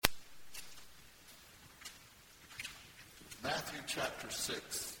Matthew chapter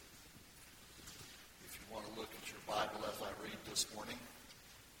 6. If you want to look at your Bible as I read this morning,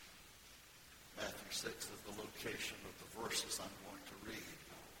 Matthew 6 is the location of the verses I'm going to read.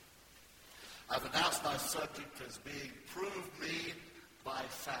 I've announced my subject as being Prove Me by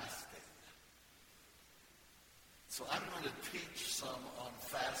Fasting. So I'm going to teach some on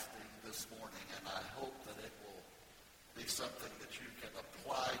fasting this morning, and I hope that it will be something that you can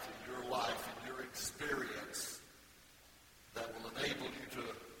apply to your life and your experience that will enable you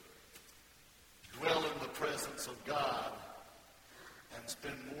to dwell in the presence of God and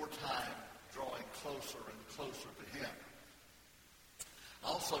spend more time drawing closer and closer to Him. I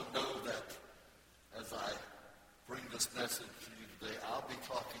also know that as I bring this message to you today, I'll be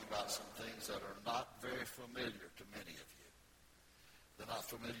talking about some things that are not very familiar to many of you. They're not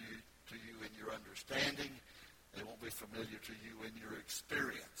familiar to you in your understanding. They won't be familiar to you in your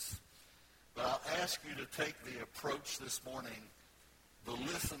experience. But I'll ask you to take the approach this morning, the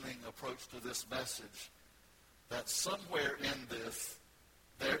listening approach to this message, that somewhere in this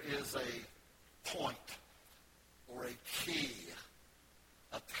there is a point or a key,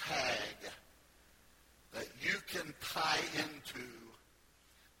 a tag that you can tie into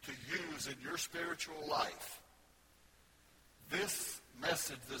to use in your spiritual life. This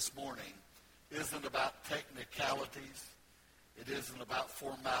message this morning isn't about technicalities. It isn't about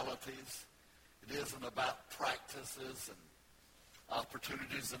formalities. It isn't about practices and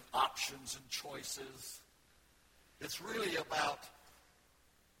opportunities and options and choices. It's really about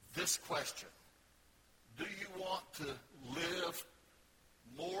this question. Do you want to live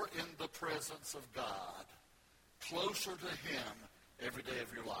more in the presence of God, closer to Him every day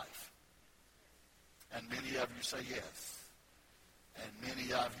of your life? And many of you say yes. And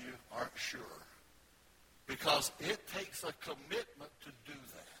many of you aren't sure. Because it takes a commitment to do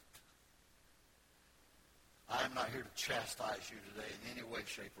that. I am not here to chastise you today in any way,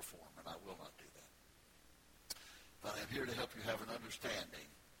 shape, or form, and I will not do that. But I'm here to help you have an understanding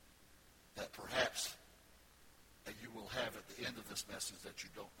that perhaps that you will have at the end of this message that you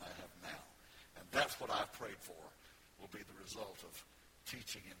don't have now. And that's what I've prayed for will be the result of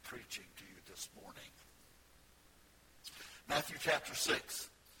teaching and preaching to you this morning. Matthew chapter 6.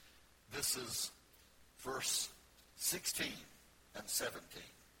 This is verse 16 and 17.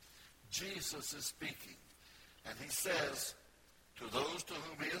 Jesus is speaking, and he says to those to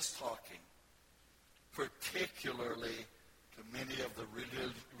whom he is talking, particularly to many of the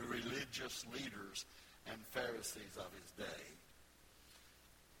religious leaders and Pharisees of his day,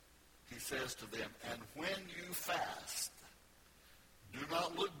 he says to them, and when you fast, do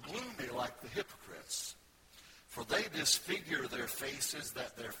not look gloomy like the hypocrites, for they disfigure their faces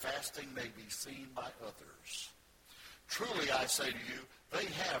that their fasting may be seen by others. Truly I say to you, they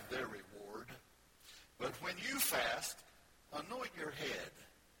have their reward. But when you fast, anoint your head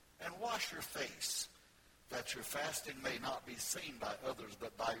and wash your face, that your fasting may not be seen by others,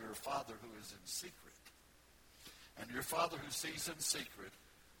 but by your Father who is in secret. And your Father who sees in secret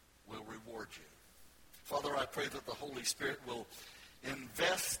will reward you. Father, I pray that the Holy Spirit will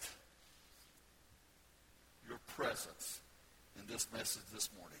invest your presence in this message this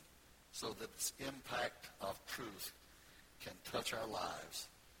morning so that its impact of truth can touch our lives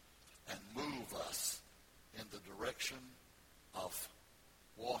and move us in the direction of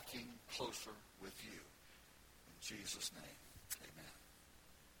walking closer with you. In Jesus' name, amen.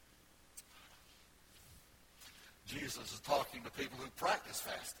 Jesus is talking to people who practice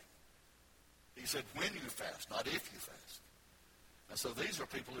fasting. He said, when you fast, not if you fast. And so these are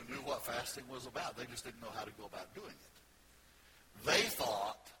people who knew what fasting was about. They just didn't know how to go about doing it. They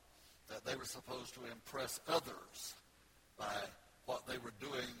thought that they were supposed to impress others by what they were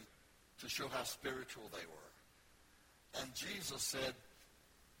doing to show how spiritual they were. And Jesus said,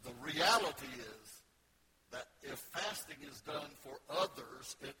 the reality is that if fasting is done for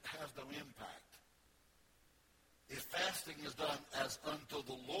others, it has no impact. If fasting is done as unto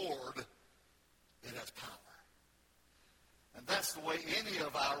the Lord, it has power. And that's the way any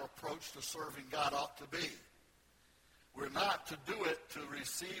of our approach to serving God ought to be. We're not to do it to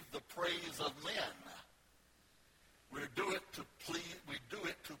receive the praise of men. We do it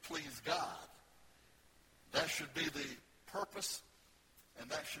to please God. That should be the purpose, and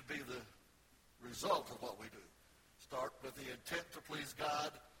that should be the result of what we do. Start with the intent to please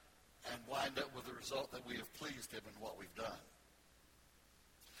God and wind up with the result that we have pleased Him in what we've done.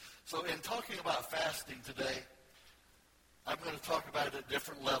 So in talking about fasting today, I'm going to talk about it at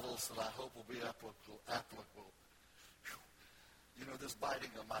different levels that I hope will be applicable. You know, this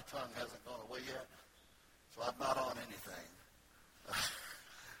biting of my tongue hasn't gone away yet, so I'm not on anything.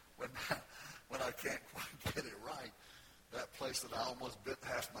 when I can't quite get it right, that place that I almost bit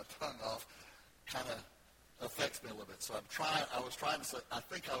half my tongue off kind of affects me a little bit. So I was trying to say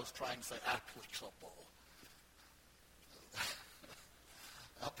applicable.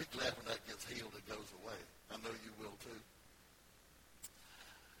 I'll be glad when that gets healed and goes away. I know you will too.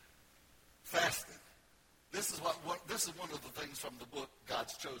 Fasting. This is one of the things from the book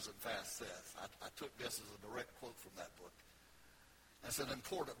God's Chosen Fast says. I took this as a direct quote from that book. It's an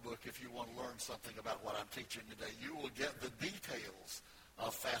important book if you want to learn something about what I'm teaching today. You will get the details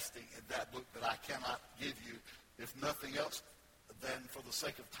of fasting in that book that I cannot give you, if nothing else, than for the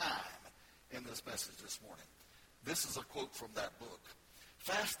sake of time in this message this morning. This is a quote from that book.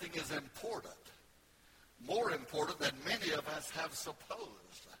 Fasting is important, more important than many of us have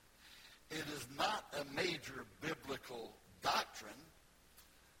supposed. It is not a major biblical doctrine,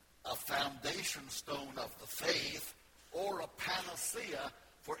 a foundation stone of the faith, or a panacea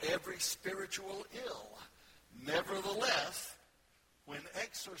for every spiritual ill. Nevertheless, when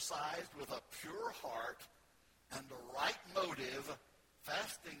exercised with a pure heart and a right motive,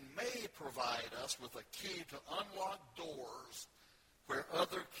 fasting may provide us with a key to unlock doors where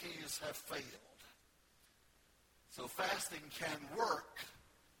other keys have failed. So fasting can work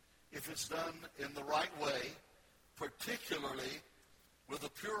if it's done in the right way, particularly with a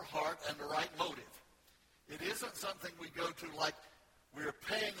pure heart and the right motive. It isn't something we go to like we're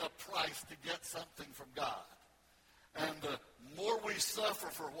paying a price to get something from God. And the more we suffer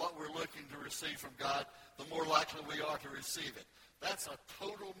for what we're looking to receive from God, the more likely we are to receive it. That's a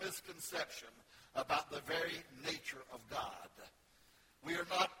total misconception about the very nature of God. We are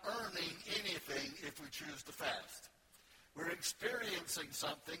not earning anything if we choose to fast. We're experiencing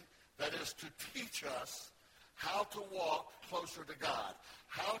something that is to teach us how to walk closer to God,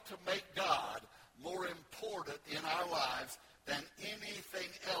 how to make God more important in our lives than anything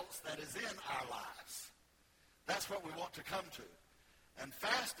else that is in our lives. That's what we want to come to. And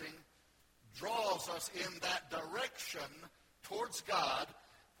fasting draws us in that direction towards God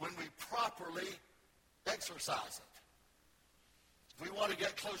when we properly exercise it. If we want to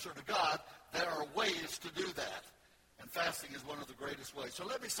get closer to God, there are ways to do that. And fasting is one of the greatest ways. So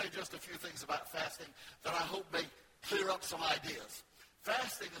let me say just a few things about fasting that I hope may clear up some ideas.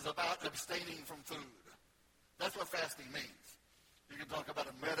 Fasting is about abstaining from food. That's what fasting means. You can talk about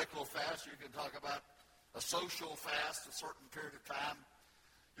a medical fast. You can talk about a social fast, a certain period of time.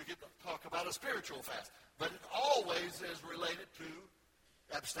 You can talk about a spiritual fast. But it always is related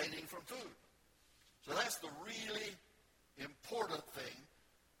to abstaining from food. So that's the really important thing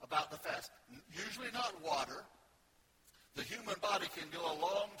about the fast. Usually not water. The human body can go a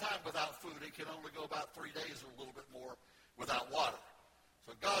long time without food. It can only go about 3 days or a little bit more without water.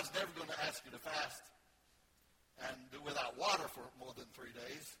 So God's never going to ask you to fast and do without water for more than 3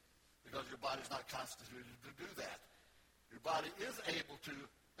 days because your body's not constituted to do that. Your body is able to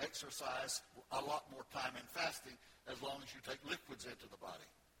exercise a lot more time in fasting as long as you take liquids into the body.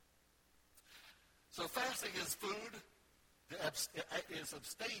 So fasting is food, is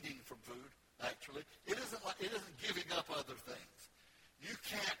abstaining from food, actually. It isn't giving up other things. You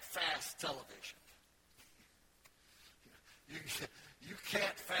can't fast television. You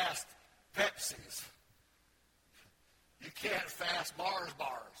can't fast Pepsis. You can't fast Mars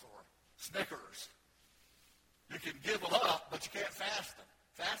bars or Snickers. You can give them up, but you can't fast them.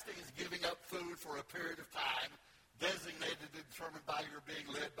 Fasting is giving up food for a period of time designated and determined by your being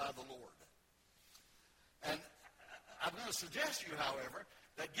led by the Lord. And I'm going to suggest to you, however,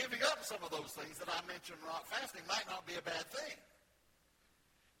 that giving up some of those things that I mentioned about fasting might not be a bad thing.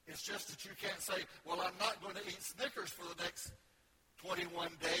 It's just that you can't say, well, I'm not going to eat Snickers for the next 21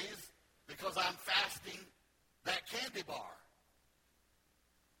 days because I'm fasting that candy bar.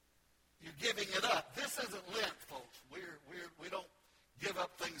 You're giving it up. This isn't Lent, folks. We don't give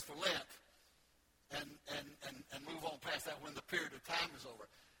up things for Lent and move on past that when the period of time is over.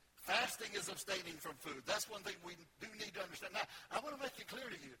 Fasting is abstaining from food. That's one thing we do need to understand. Now, I want to make it clear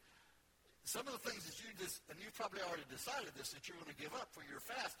to you, some of the things that and you've probably already decided this, that you're going to give up for your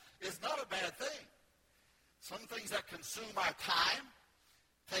fast, is not a bad thing. Some things that consume our time,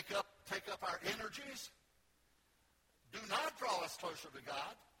 take up our energies, do not draw us closer to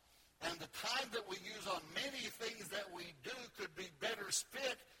God. And the time that we use on many things that we do could be better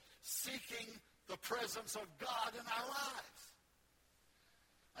spent seeking the presence of God in our lives.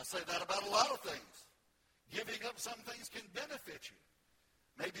 I say that about a lot of things. Giving up some things can benefit you.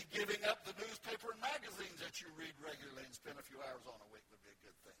 Maybe giving up the newspaper and magazines that you read regularly and spend a few hours on a week would be a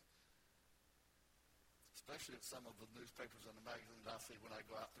good thing. Especially at some of the newspapers and the magazines I see when I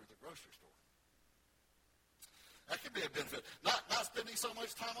go out through the grocery store. That could be a benefit. Not spending so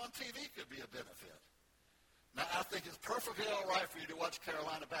much time on TV could be a benefit. Now, I think it's perfectly all right for you to watch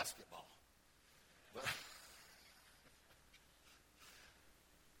Carolina basketball. But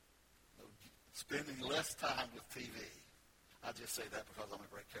spending less time with TV. I just say that because I'm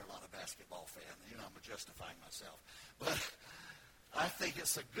a great Carolina basketball fan. You know, I'm justifying myself. But I think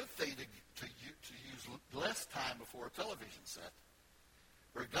it's a good thing to use less time before a television set,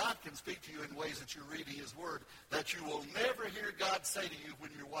 where God can speak to you in ways that you're reading His Word that you will never hear God say to you when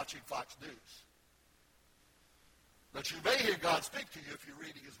you're watching Fox News. But you may hear God speak to you if you're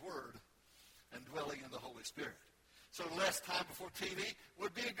reading His Word and dwelling in the Holy Spirit. So less time before TV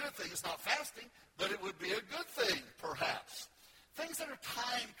would be a good thing. It's not fasting, but it would be a good thing, perhaps. Things that are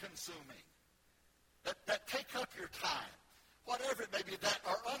time-consuming, that take up your time, whatever it may be, that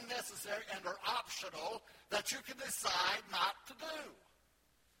are unnecessary and are optional, that you can decide not to do.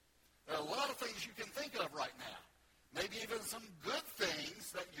 There are a lot of things you can think of right now. Maybe even some good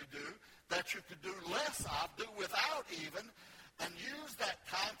things that you do that you could do less of, do without even, and use that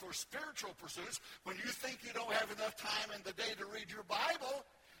time for spiritual pursuits. When you think you don't have enough time in the day to read your Bible,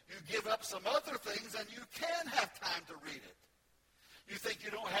 you give up some other things and you can have time to read it. You think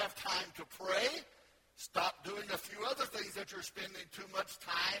you don't have time to pray, stop doing a few other things that you're spending too much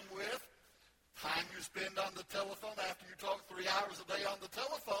time with. Time you spend on the telephone after you talk 3 hours a day on the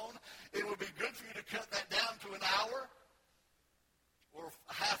telephone, it would be good for you to cut that down to an hour or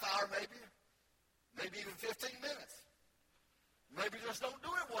a half hour maybe even 15 minutes. Maybe just don't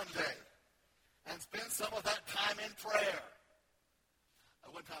do it one day and spend some of that time in prayer.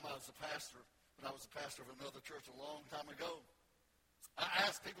 One time when I was a pastor of another church a long time ago, I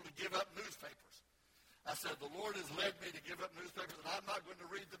asked people to give up newspapers. I said, the Lord has led me to give up newspapers, and I'm not going to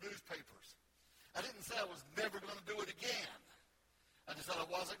read the newspapers. I didn't say I was never going to do it again. I just said I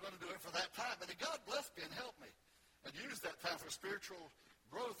wasn't going to do it for that time. And God blessed me and helped me and used that time for spiritual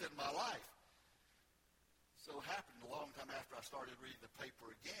growth in my life. So it happened a long time after I started reading the paper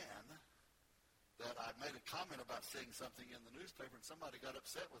again that I made a comment about seeing something in the newspaper, and somebody got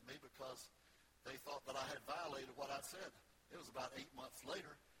upset with me because they thought that I had violated what I said. It was about 8 months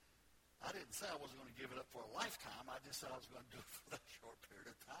later. I didn't say I wasn't going to give it up for a lifetime. I just said I was going to do it for that short period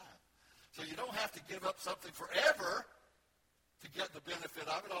of time. So you don't have to give up something forever to get the benefit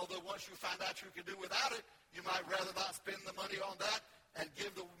of it, although once you find out you can do without it, you might rather not spend the money on that and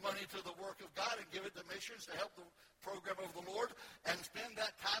give the money to the work of God and give it to missions to help the program of the Lord and spend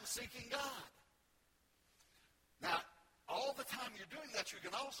that time seeking God. Now, all the time you're doing that, you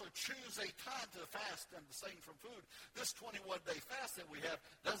can also choose a time to fast and abstain from food. This 21-day fast that we have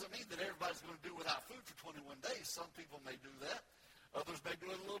doesn't mean that everybody's going to do without food for 21 days. Some people may do that. Others may do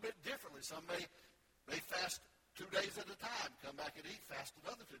it a little bit differently. Some may fast 2 days at a time, come back and eat, fast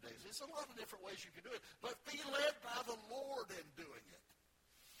another 2 days. There's a lot of different ways you can do it, but be led by the Lord in doing it.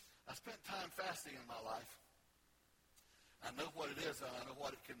 I spent time fasting in my life. I know what it is, and I know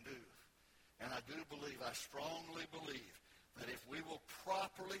what it can do. And I do believe, I strongly believe, that if we will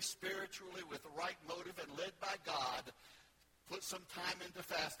properly, spiritually, with the right motive and led by God, put some time into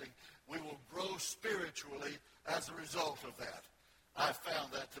fasting, we will grow spiritually as a result of that. I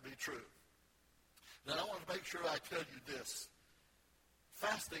found that to be true. Now, I want to make sure I tell you this.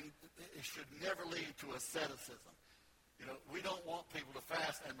 Fasting, it should never lead to asceticism. You know, we don't want people to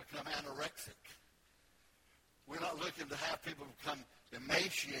fast and become anorexic. We're not looking to have people become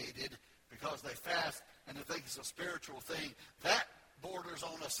emaciated because they fast and they think it's a spiritual thing. That borders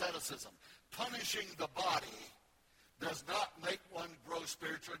on asceticism. Punishing the body does not make one grow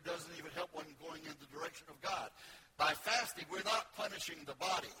spiritual. It doesn't even help one going in the direction of God. By fasting, we're not punishing the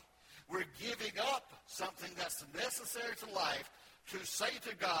body. We're giving up something that's necessary to life to say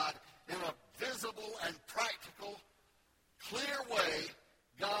to God in a visible and practical, clear way,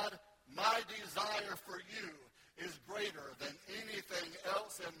 God, my desire for you is greater than anything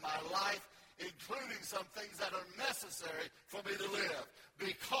else in my life, including some things that are necessary for me to live,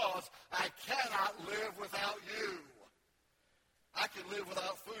 because I cannot live without you. I can live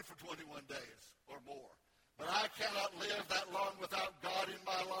without food for 21 days or more, but I cannot live that long without God in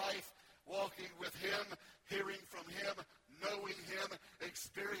my life, walking with Him, hearing from Him, knowing Him,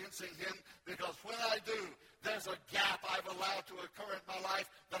 experiencing Him, because when I do, there's a gap I've allowed to occur in my life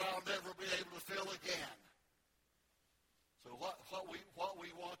that I'll never be able to fill again. So what we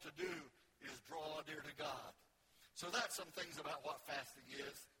want to do is draw near to God. So that's some things about what fasting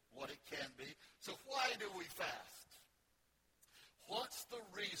is, what it can be. So why do we fast? What's the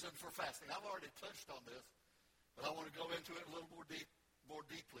reason for fasting? I've already touched on this, but I want to go into it a little more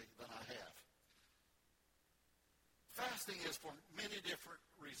deeply than I have. Fasting is for many different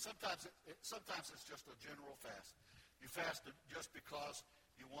reasons. Sometimes it's just a general fast. You fast just because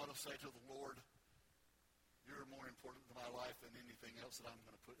you want to say to the Lord, you're more important to my life than anything else, that I'm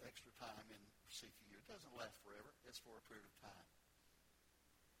going to put extra time in seeking you. It doesn't last forever. It's for a period of time.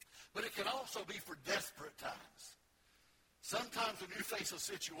 But it can also be for desperate times. Sometimes when you face a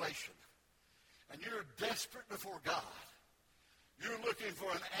situation and you're desperate before God, you're looking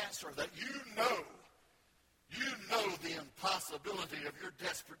for an answer that you know the impossibility of your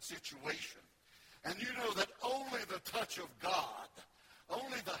desperate situation. And you know that only the touch of God,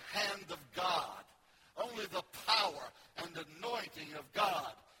 only the hand of God, only the power and anointing of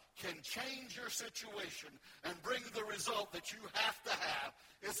God can change your situation and bring the result that you have to have.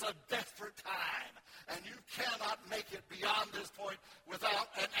 It's a desperate time, and you cannot make it beyond this point without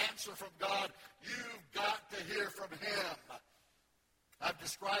an answer from God. You've got to hear from Him. I've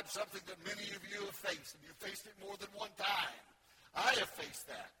described something that many of you have faced, and you've faced it more than one time. I have faced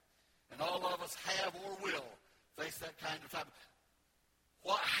that, and all of us have or will face that kind of time.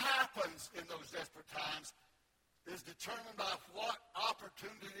 What happens in those desperate times is determined by what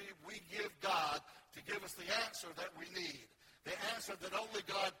opportunity we give God to give us the answer that we need, the answer that only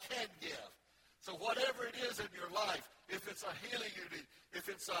God can give. So whatever it is in your life, if it's a healing you need, if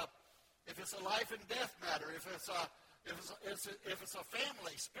it's a life and death matter, if it's a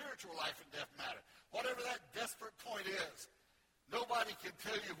family, spiritual life and death matter, whatever that desperate point is, nobody can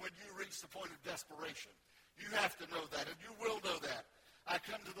tell you when you reach the point of desperation. You have to know that, and you will know that. I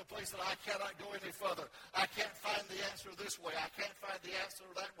come to the place that I cannot go any further. I can't find the answer this way. I can't find the answer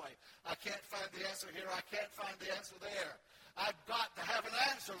that way. I can't find the answer here. I can't find the answer there. I've got to have an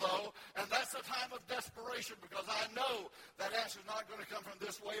answer, though, and that's a time of desperation, because I know that answer is not going to come from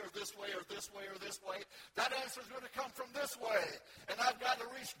this way or this way or this way or this way. That answer is going to come from this way, and I've got to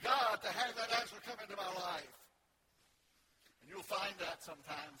reach God to have that answer come into my life. And you'll find that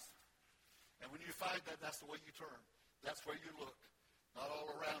sometimes. And when you find that, that's the way you turn. That's where you look. Not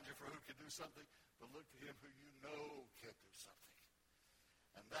all around you for who can do something, but look to Him who you know can do something.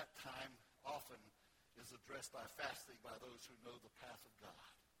 And that time often is addressed by fasting by those who know the path of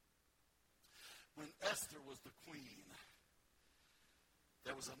God. When Esther was the queen,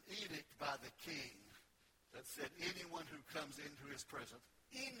 there was an edict by the king that said anyone who comes into his presence,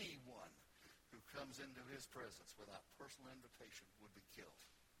 anyone who comes into his presence without personal invitation would be killed.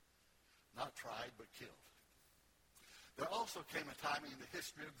 Not tried, but killed. There also came a time in the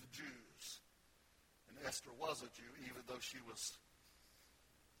history of the Jews, and Esther was a Jew, even though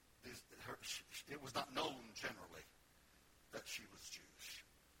it was not known generally that she was Jewish.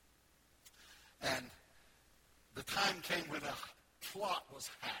 And the time came when a plot was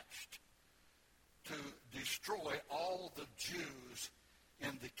hatched to destroy all the Jews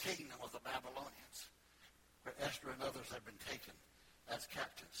in the kingdom of the Babylonians, where Esther and others had been taken as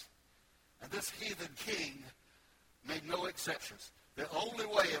captives. And this heathen king made no exceptions. The only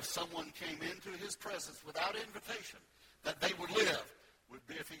way if someone came into his presence without invitation that they would live would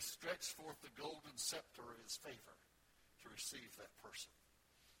be if he stretched forth the golden scepter of his favor to receive that person.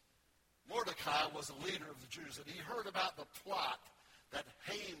 Mordecai was a leader of the Jews, and he heard about the plot that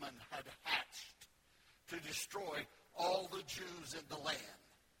Haman had hatched to destroy all the Jews in the land.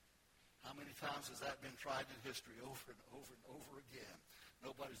 How many times has that been tried in history over and over and over again?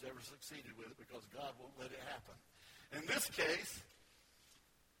 Nobody's ever succeeded with it because God won't let it happen. In this case,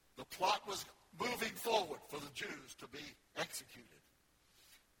 the plot was moving forward for the Jews to be executed.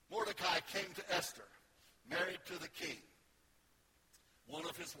 Mordecai came to Esther, married to the king, one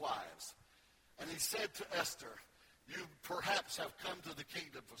of his wives, and he said to Esther, you perhaps have come to the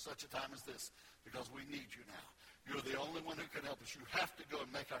kingdom for such a time as this because we need you now. You're the only one who can help us. You have to go and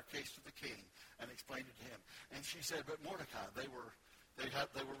make our case to the king and explain it to him. And she said, but Mordecai, they were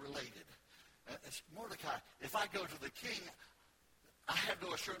related. Mordecai, if I go to the king, I have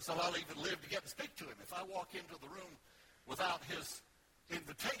no assurance that I'll even live to get to speak to him. If I walk into the room without his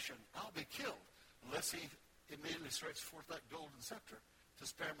invitation, I'll be killed unless he immediately stretches forth that golden scepter to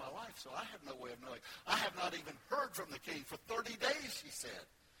spare my life. So I have no way of knowing. I have not even heard from the king for 30 days, she said.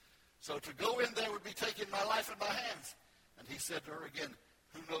 So to go in there would be taking my life in my hands. And he said to her again,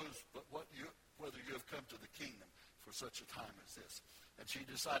 who knows but whether you have come to the kingdom for such a time as this. And she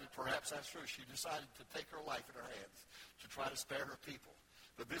decided, perhaps that's true, she decided to take her life in her hands to try to spare her people.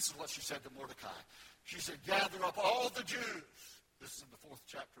 But this is what she said to Mordecai. She said, gather up all the Jews. This is in the 4th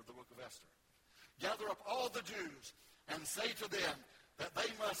chapter of the book of Esther. Gather up all the Jews and say to them that they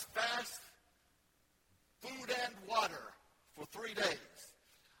must fast food and water for 3 days.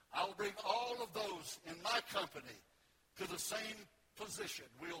 I will bring all of those in my company to the same position.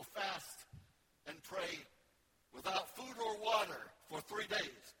 We'll fast and pray without food or water for 3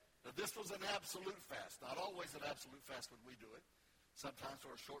 days. Now, this was an absolute fast. Not always an absolute fast when we do it. Sometimes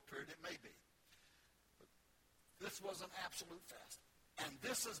for a short period it may be. But This was an absolute fast. And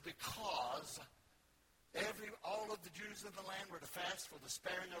this is because all of the Jews in the land were to fast for the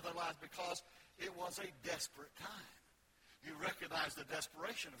sparing of their lives, because it was a desperate time. You recognize the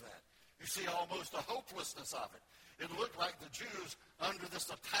desperation of that. You see almost the hopelessness of it. It looked like the Jews, under this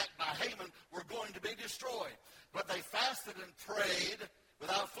attack by Haman, were going to be destroyed. But they fasted and prayed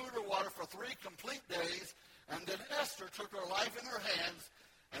without food or water for 3 complete days, and then Esther took her life in her hands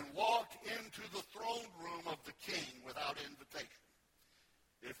and walked into the throne room of the king without invitation.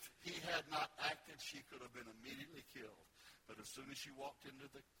 If he had not acted, she could have been immediately killed. But as soon as she walked into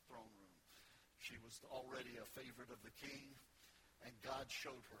the throne room, she was already a favorite of the king, and God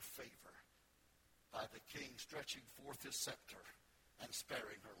showed her favor by the king stretching forth his scepter and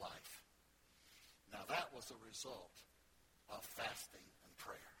sparing her life. Now that was a result of fasting and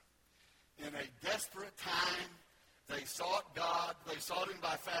prayer. In a desperate time, they sought God. They sought him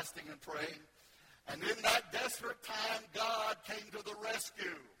by fasting and praying. And in that desperate time, God came to the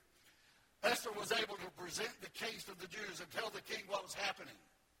rescue. Esther was able to present the case of the Jews and tell the king what was happening.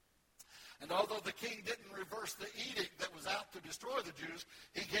 And although the king didn't reverse the edict that was out to destroy the Jews,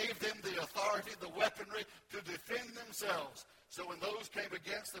 he gave them the authority, the weaponry to defend themselves. So when those came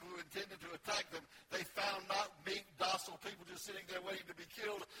against them who intended to attack them, they found not meek, docile people just sitting there waiting to be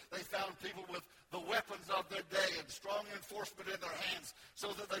killed. They found people with the weapons of their day and strong enforcement in their hands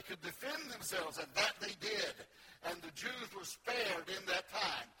so that they could defend themselves, and that they did. And the Jews were spared in that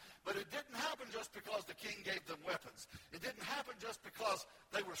time. But it didn't happen just because the king gave them weapons. It didn't happen just because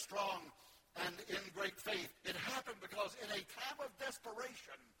they were strong and in great faith. It happened because in a time of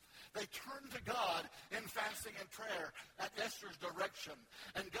desperation, they turned to God in fasting and prayer at Esther's direction.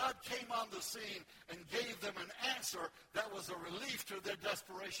 And God came on the scene and gave them an answer that was a relief to their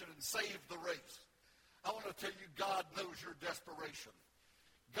desperation and saved the race. I want to tell you, God knows your desperation.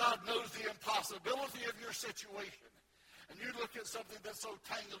 God knows the impossibility of your situation. And you look at something that's so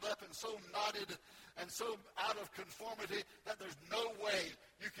tangled up and so knotted and so out of conformity that there's no way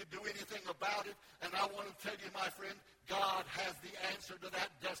you can do anything about it. And I want to tell you, my friend, God has the answer to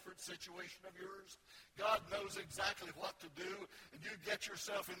that desperate situation of yours. God knows exactly what to do. And you get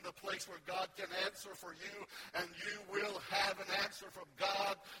yourself in the place where God can answer for you. And you will have an answer from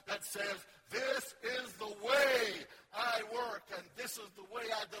God that says, this is the way I work. And this is the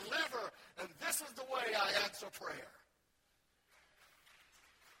way I deliver. And this is the way I answer prayer.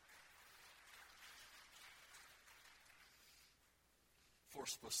 For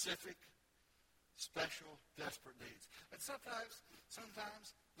specific, special, desperate needs. And sometimes,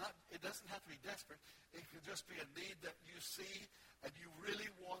 it doesn't have to be desperate. It could just be a need that you see and you really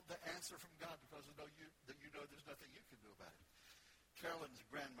want the answer from God because you know there's nothing you can do about it. Carolyn's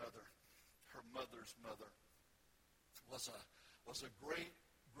grandmother, her mother's mother, was a great,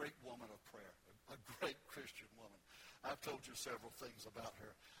 great woman of prayer, a great Christian woman. I've told you several things about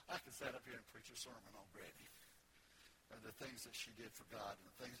her. I could stand up here and preach a sermon on Granny. And the things that she did for God and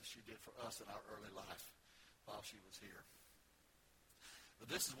the things that she did for us in our early life while she was here. But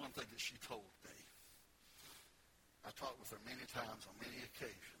this is one thing that she told me. I talked with her many times on many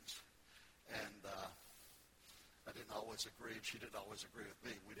occasions. And I didn't always agree, and she didn't always agree with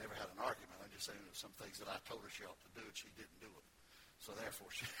me. We never had an argument. I'm just saying there's some things that I told her she ought to do, and she didn't do it. So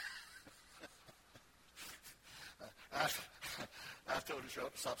therefore, she... I told her she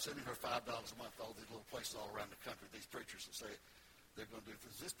ought to stop sending her $5 a month to all these little places all around the country, these preachers that say they're going to do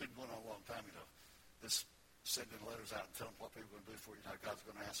this. This has been going on a long time, this sending letters out and telling what people are going to do for you, how God's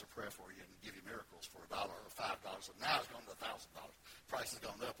going to answer prayer for you and give you miracles for $1 or $5, and now it's gone to $1,000. Price has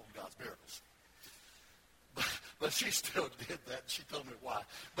gone up on God's miracles. But she still did that. She told me why.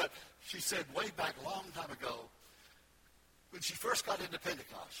 But she said way back a long time ago, when she first got into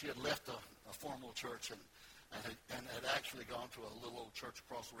Pentecost, she had left a formal church and had actually gone to a little old church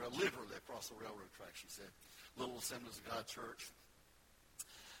across the railroad, literally across the railroad track, she said, Little Assemblies of God Church.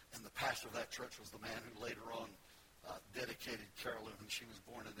 And the pastor of that church was the man who later on dedicated Carolyn when she was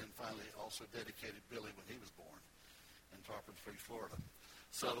born, and then finally also dedicated Billy when he was born in Tarpon Springs, Florida.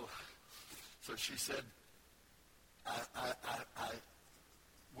 So she said, I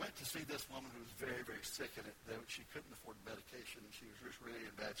went to see this woman who was very, very sick, and she couldn't afford medication, and she was just really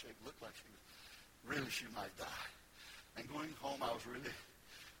in bad shape. It looked like she might die. And going home, I was really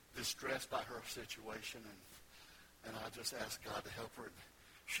distressed by her situation, and I just asked God to help her. And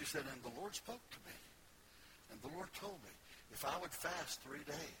she said, and the Lord spoke to me. And the Lord told me, if I would fast 3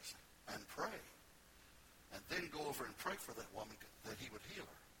 days and pray, and then go over and pray for that woman, that he would heal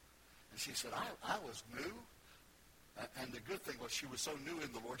her. And she said, I was new. And the good thing was she was so new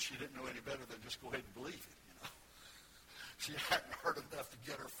in the Lord, she didn't know any better than just go ahead and believe it, She hadn't heard enough to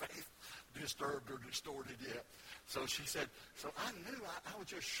get her faith disturbed or distorted yet. So she said, so I knew, I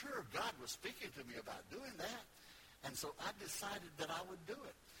was just sure God was speaking to me about doing that. And so I decided that I would do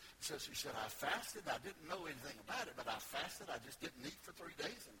it. So she said, I fasted. I didn't know anything about it, but I fasted. I just didn't eat for 3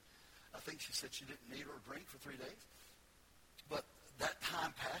 days. And I think she said she didn't eat or drink for 3 days. But that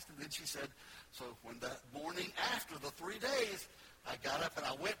time passed, and then she said, so when that morning after the 3 days, I got up and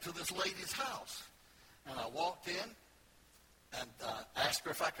I went to this lady's house. And I walked in and asked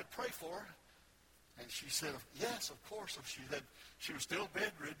her if I could pray for her. And she said, yes, of course. She said she was still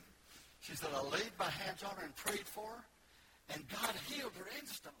bedridden. She said, I laid my hands on her and prayed for her, and God healed her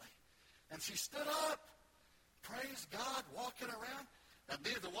instantly. And she stood up, praised God, walking around. And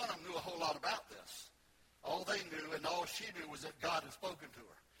neither one of them knew a whole lot about this. All they knew and all she knew was that God had spoken to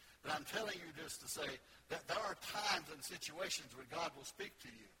her. But I'm telling you just to say that there are times and situations where God will speak to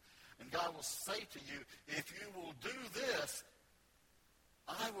you. And God will say to you, if you will do this,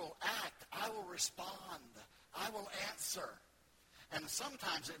 I will act, I will respond, I will answer. And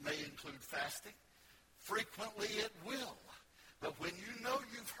sometimes it may include fasting. Frequently it will. But when you know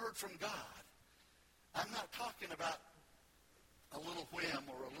you've heard from God, I'm not talking about a little whim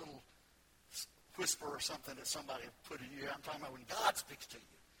or a little whisper or something that somebody put in you. I'm talking about when God speaks to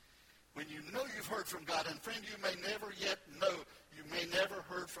you. When you know you've heard from God, and friend, you may never yet know, you may never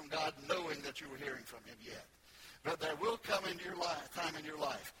heard from God knowing that you were hearing from him yet. But there will come in your life, time in your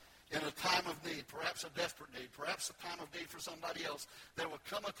life, in a time of need, perhaps a desperate need, perhaps a time of need for somebody else. There will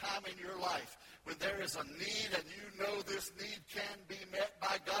come a time in your life when there is a need and you know this need can be met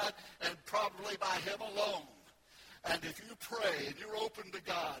by God and probably by him alone. And if you pray and you're open to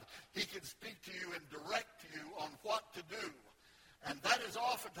God, he can speak to you and direct you on what to do. And that is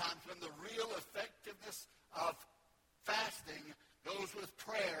oftentimes when the real effectiveness of fasting goes with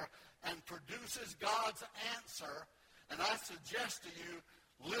prayer and produces God's answer. And I suggest to you,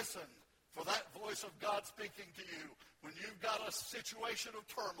 listen for that voice of God speaking to you. When you've got a situation of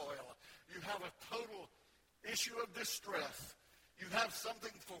turmoil, you have a total issue of distress, you have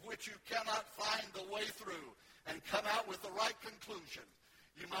something for which you cannot find the way through and come out with the right conclusion.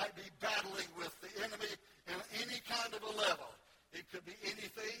 You might be battling with the enemy in any kind of a level. It could be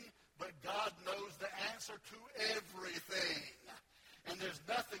anything, but God knows the answer to everything. And there's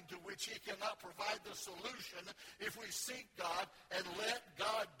nothing to which he cannot provide the solution if we seek God and let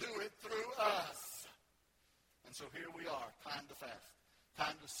God do it through us. And so here we are, time to fast,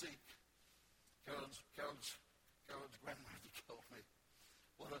 time to seek. Carolyn's grandmother told me,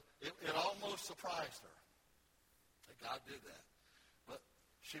 it almost surprised her that God did that. But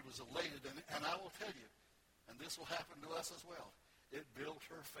she was elated, and I will tell you, and this will happen to us as well, it built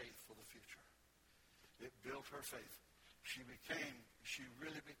her faith for the future. It built her faith. She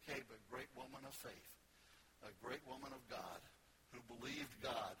really became a great woman of faith, a great woman of God who believed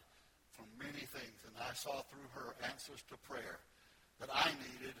God for many things. And I saw through her answers to prayer that I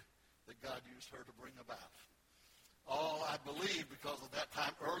needed, that God used her to bring about. All I believe because of that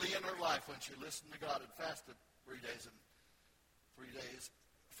time early in her life when she listened to God and fasted 3 days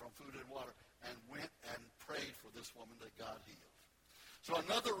from food and water and went and prayed for this woman that God healed. So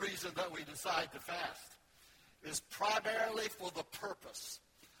another reason that we decide to fast is primarily for the purpose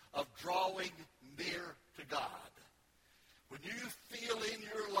of drawing near to God. When you feel in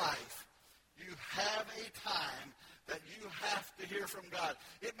your life you have a time that you have to hear from God.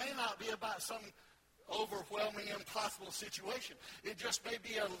 It may not be about some overwhelming, impossible situation. It just may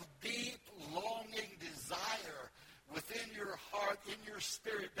be a deep, longing desire within your heart, in your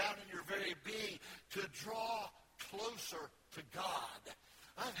spirit, down in your very being, to draw closer to God.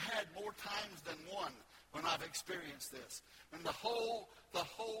 I've had more times than one when I've experienced this. And the whole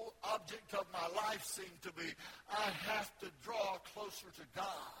object of my life seemed to be, I have to draw closer to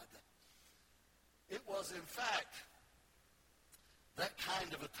God. It was, in fact, that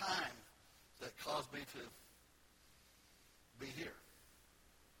kind of a time that caused me to be here.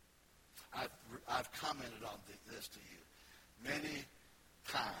 I've commented on this to you many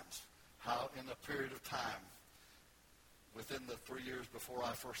times, how in a period of time, within the 3 years before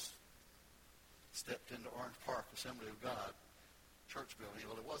I first stepped into Orange Park Assembly of God church building.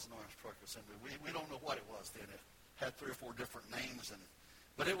 Well, it wasn't Orange Park Assembly. We don't know what it was then. It had 3 or 4 different names,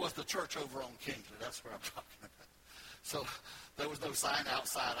 but it was the church over on Kingsley. That's where I'm talking about. So there was no sign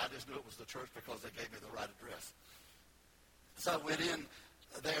outside. I just knew it was the church because they gave me the right address. So I went in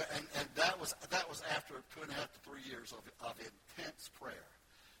there, and that was after 2.5 to 3 years of intense prayer,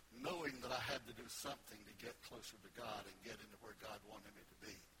 knowing that I had to do something to get closer to God and get into where God wanted me to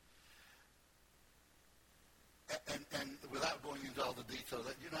be. And without going into all the detail,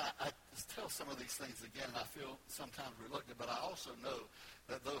 that I tell some of these things again, and I feel sometimes reluctant, but I also know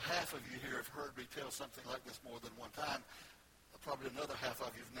that though half half of you here have heard me tell something like this more than one time. Probably another half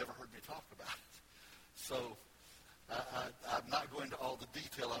of you have never heard me talk about it. So I'm not going to all the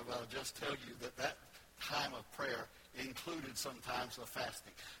detail of it. I'll just tell you that time of prayer included sometimes the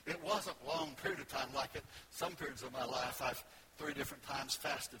fasting. It wasn't a long period of time like it. Some periods of my life, I've 3 different times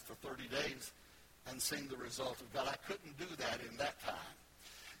fasted for 30 days and seen the result of God. I couldn't do that in that time.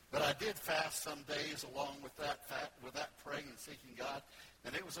 But I did fast some days along with that praying and seeking God.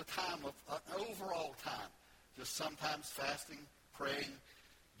 And it was a time of an overall time. Just sometimes fasting, praying,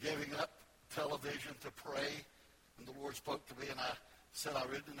 giving up television to pray. And the Lord spoke to me, and I said I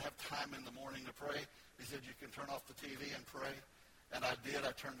really didn't have time in the morning to pray. He said, you can turn off the TV and pray. And I did.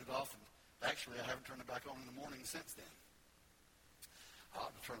 I turned it off. And actually, I haven't turned it back on in the morning since then. I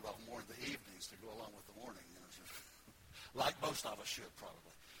ought to turn it off more in the evenings to go along with the morning. You know, like most of us should,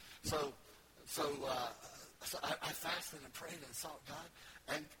 probably. So I fasted and prayed and sought God.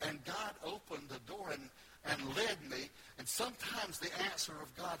 And God opened the door and led me. And sometimes the answer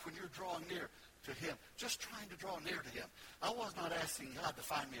of God, when you're drawing near to him, just trying to draw near to him. I was not asking God to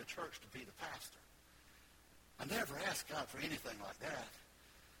find me a church to be the pastor. I never asked God for anything like that.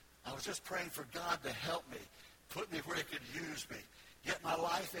 I was just praying for God to help me, put me where he could use me, get my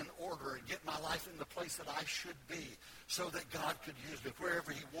life in order and get my life in the place that I should be so that God could use me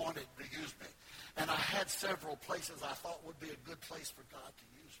wherever he wanted to use me. And I had several places I thought would be a good place for God to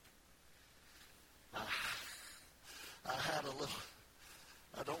use me. I had a little,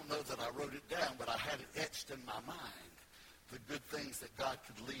 I don't know that I wrote it down, but I had it etched in my mind, the good things that God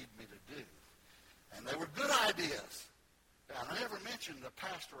could lead me to do. And they were good ideas. And I never mentioned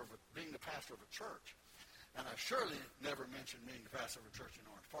being the pastor of a church. And I surely never mentioned being the pastor of a church in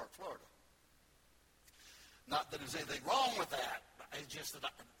Orange Park, Florida. Not that there's anything wrong with that. It's just that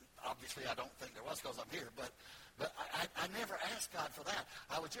obviously I don't think there was because I'm here. But I never asked God for that.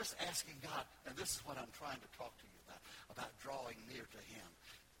 I was just asking God, and this is what I'm trying to talk to you about drawing near to him.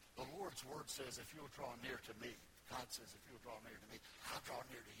 The Lord's word says, if you'll draw near to me, God says, if you'll draw near to me, I'll draw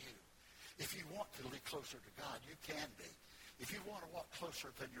near to you. If you want to live closer to God, you can be. If you want to walk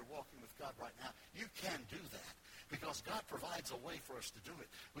closer than you're walking with God right now, you can do that because God provides a way for us to do it.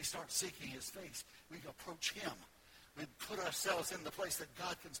 We start seeking his face. We approach him. We put ourselves in the place that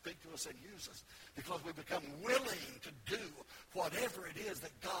God can speak to us and use us because we become willing to do whatever it is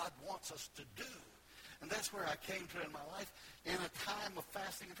that God wants us to do. And that's where I came to in my life in a time of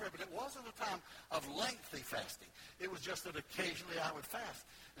fasting and prayer. But it wasn't a time of lengthy fasting. It was just that occasionally I would fast.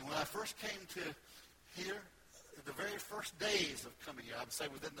 And when I first came to here, the very first days of coming here, I would say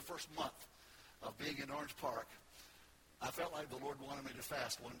within the first month of being in Orange Park, I felt like the Lord wanted me to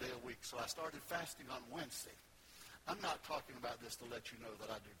fast one day a week. So I started fasting on Wednesday. I'm not talking about this to let you know that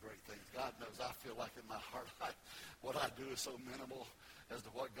I do great things. God knows I feel like in my heart what I do is so minimal as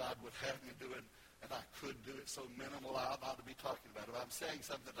to what God would have me do. And I could do it so minimal I ought not to be talking about it. I'm saying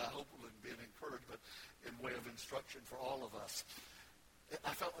something that I hope will be an encouragement in way of instruction for all of us.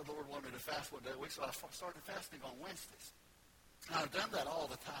 I felt like the Lord wanted me to fast one day a week, so I started fasting on Wednesdays. And I've done that all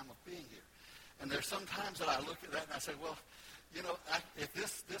the time of being here. And there's some times that I look at that and I say, well, you know, if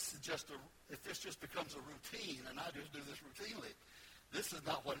this just becomes a routine and I just do this routinely, this is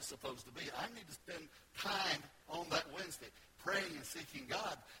not what it's supposed to be. I need to spend time on that Wednesday praying and seeking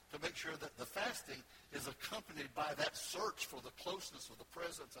God to make sure that the fasting is accompanied by that search for the closeness of the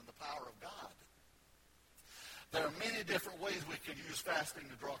presence and the power of God. There are many different ways we can use fasting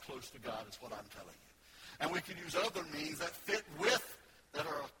to draw close to God, is what I'm telling you. And we can use other means that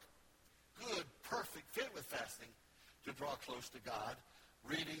are a good, perfect fit with fasting to draw close to God.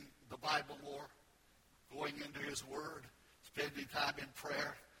 Reading the Bible more, going into his word, spending time in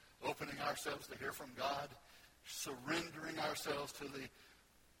prayer, opening ourselves to hear from God, surrendering ourselves to the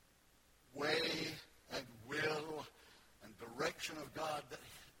way and will and direction of God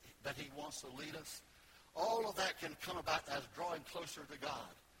that he wants to lead us. All of that can come about as drawing closer to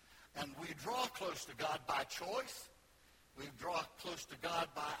God. And we draw close to God by choice. We draw close to God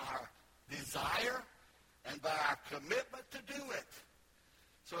by our desire and by our commitment to do it.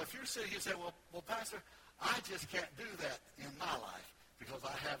 So if you're sitting here and say, well, Pastor, I just can't do that in my life because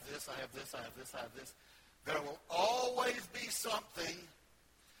I have this, I have this, I have this, I have this. There will always be something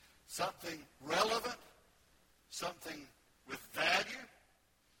relevant, something with value,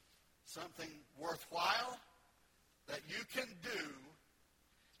 something worthwhile that you can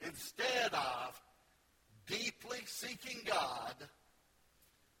do instead of deeply seeking God.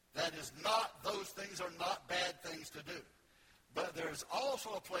 Those things are not bad things to do. But there's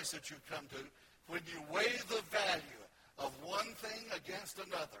also a place that you come to when you weigh the value of one thing against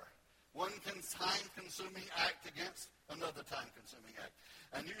another. one time-consuming act against another time-consuming act.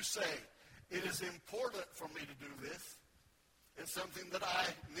 And you say, it is important for me to do this. It's something that I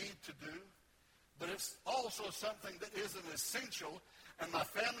need to do. But it's also something that isn't essential, and my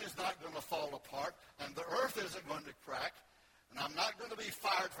family's not going to fall apart, and the earth isn't going to crack, and I'm not going to be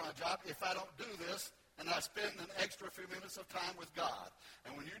fired from my job if I don't do this, and I spend an extra few minutes of time with God.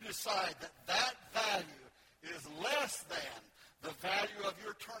 And when you decide that that value is less than the value of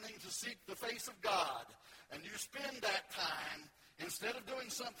your turning to seek the face of God, and you spend that time, instead of doing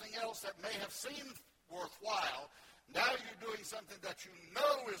something else that may have seemed worthwhile, now you're doing something that you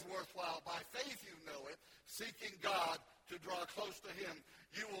know is worthwhile. By faith you know it, seeking God to draw close to Him.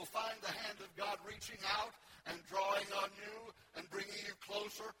 You will find the hand of God reaching out and drawing on you and bringing you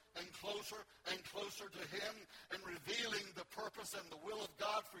closer and closer and closer to Him and revealing the purpose and the will of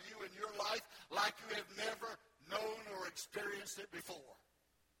God for you in your life like you have never known or experienced it before.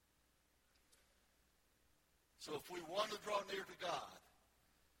 So if we want to draw near to God,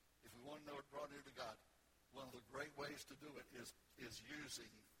 draw near to God, one of the great ways to do it is using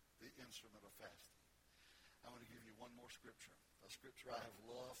the instrument of fasting. I want to give you one more scripture, a scripture I have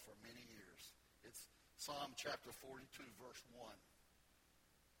loved for many years. It's Psalm chapter 42, verse 1.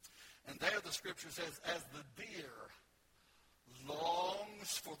 And there the scripture says, as the deer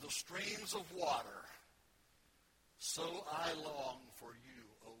longs for the streams of water, so I long for you,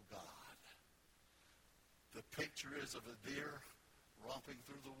 O God. The picture is of a deer romping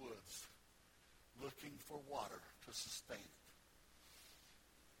through the woods, looking for water to sustain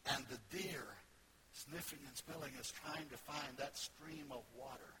it. And the deer, sniffing and smelling, is trying to find that stream of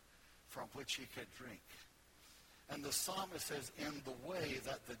water from which he could drink. And the psalmist says, in the way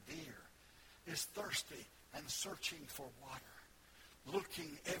that the deer is thirsty and searching for water,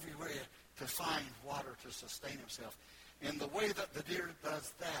 looking everywhere to find water to sustain himself, in the way that the deer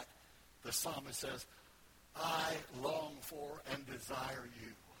does that, the psalmist says, I long for and desire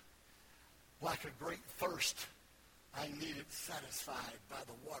you. Like a great thirst, I need it satisfied by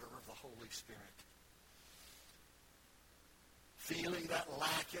the water of the Holy Spirit. Feeling that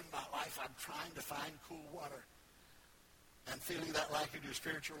lack in my life, I'm trying to find cool water. And feeling that lack in your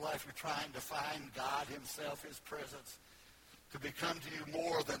spiritual life, you're trying to find God Himself, His presence, to become to you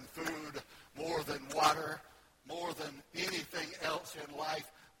more than food, more than water, more than anything else in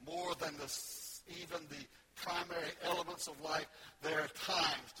life, more than even the primary elements of life. There are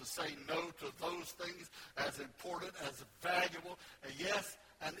times to say no to those things as important, as valuable, and yes,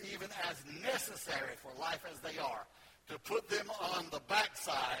 and even as necessary for life as they are. To put them on the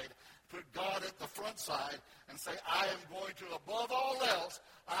backside, put God at the front side, and say, I am going to, above all else,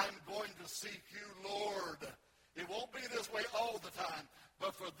 I'm going to seek you, Lord. It won't be this way all the time,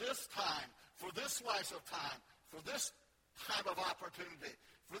 but for this time, for this slice of time, for this time of opportunity,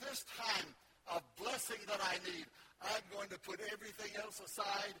 for this time of blessing that I need, I'm going to put everything else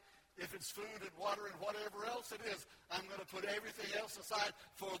aside. If it's food and water and whatever else it is, I'm going to put everything else aside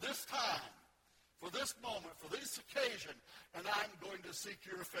for this time, for this moment, for this occasion, and I'm going to seek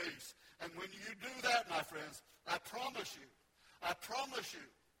your face. And when you do that, my friends, I promise you,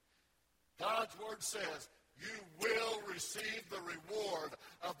 God's word says, you will receive the reward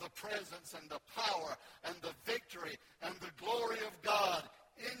of the presence and the power and the victory and the glory of God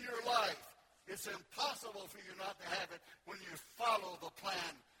in your life. It's impossible for you not to have it when you follow the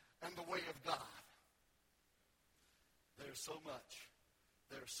plan and the way of God. There's so much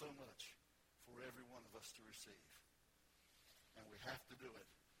for every one of us to receive. And we have to do it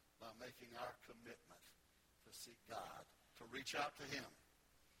by making our commitment to seek God, to reach out to Him,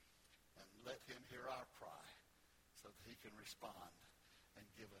 and let Him hear our cry so that He can respond and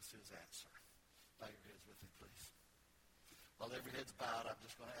give us His answer. Bow your heads with me, please. While every head's bowed, I'm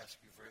just going to ask you very